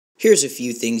Here's a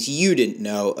few things you didn't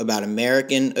know about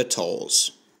American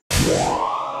atolls.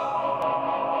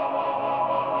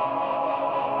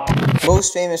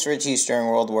 Most famous for its use during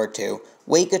World War II,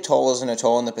 Wake Atoll is an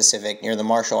atoll in the Pacific near the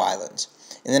Marshall Islands.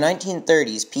 In the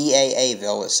 1930s,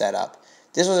 PAAville was set up.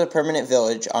 This was a permanent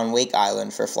village on Wake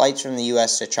Island for flights from the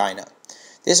U.S. to China.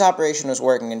 This operation was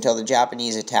working until the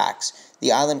Japanese attacks.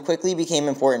 The island quickly became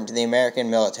important to the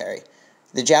American military.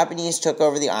 The Japanese took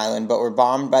over the island but were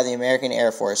bombed by the American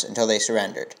Air Force until they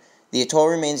surrendered. The atoll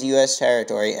remains U.S.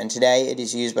 territory, and today it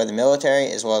is used by the military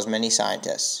as well as many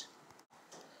scientists.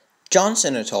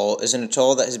 Johnston Atoll is an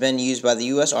atoll that has been used by the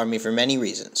U.S. Army for many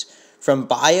reasons. From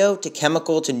bio to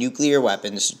chemical to nuclear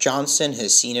weapons, Johnston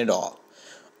has seen it all.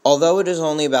 Although it is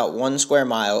only about 1 square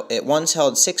mile, it once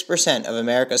held 6% of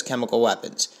America's chemical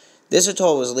weapons. This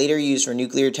atoll was later used for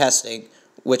nuclear testing,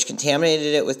 which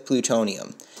contaminated it with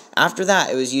plutonium. After that,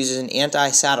 it was used as an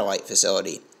anti-satellite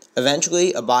facility.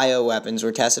 Eventually, bioweapons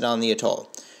were tested on the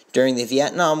atoll. During the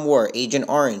Vietnam War, Agent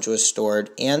Orange was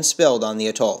stored and spilled on the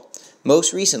atoll.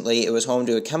 Most recently, it was home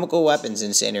to a chemical weapons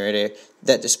incinerator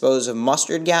that disposed of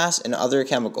mustard gas and other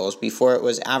chemicals before it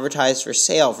was advertised for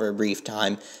sale for a brief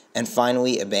time and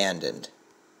finally abandoned.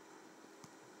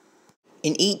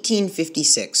 In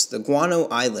 1856, the Guano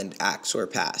Island Acts were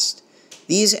passed.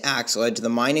 These acts led to the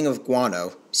mining of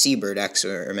guano, seabird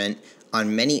excrement,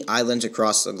 on many islands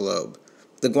across the globe.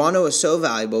 The guano was so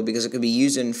valuable because it could be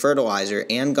used in fertilizer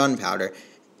and gunpowder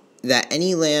that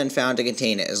any land found to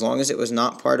contain it, as long as it was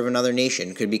not part of another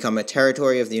nation, could become a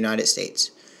territory of the United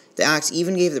States. The acts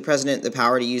even gave the president the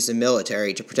power to use the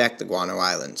military to protect the Guano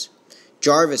Islands.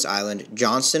 Jarvis Island,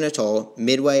 Johnston Atoll,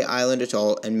 Midway Island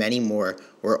Atoll, and many more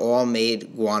were all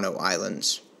made guano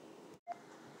islands.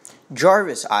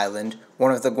 Jarvis Island,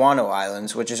 one of the Guano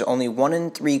Islands, which is only 1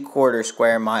 3/4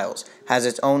 square miles, has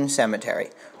its own cemetery.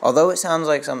 Although it sounds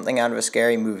like something out of a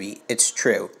scary movie, it's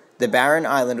true. The barren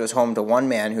island was home to one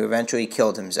man who eventually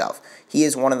killed himself. He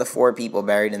is one of the 4 people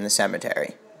buried in the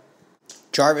cemetery.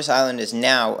 Jarvis Island is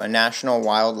now a National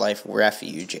Wildlife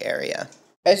Refuge area.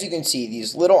 As you can see,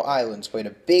 these little islands played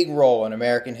a big role in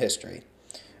American history.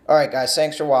 Alright guys,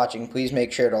 thanks for watching. Please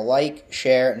make sure to like,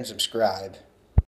 share, and subscribe.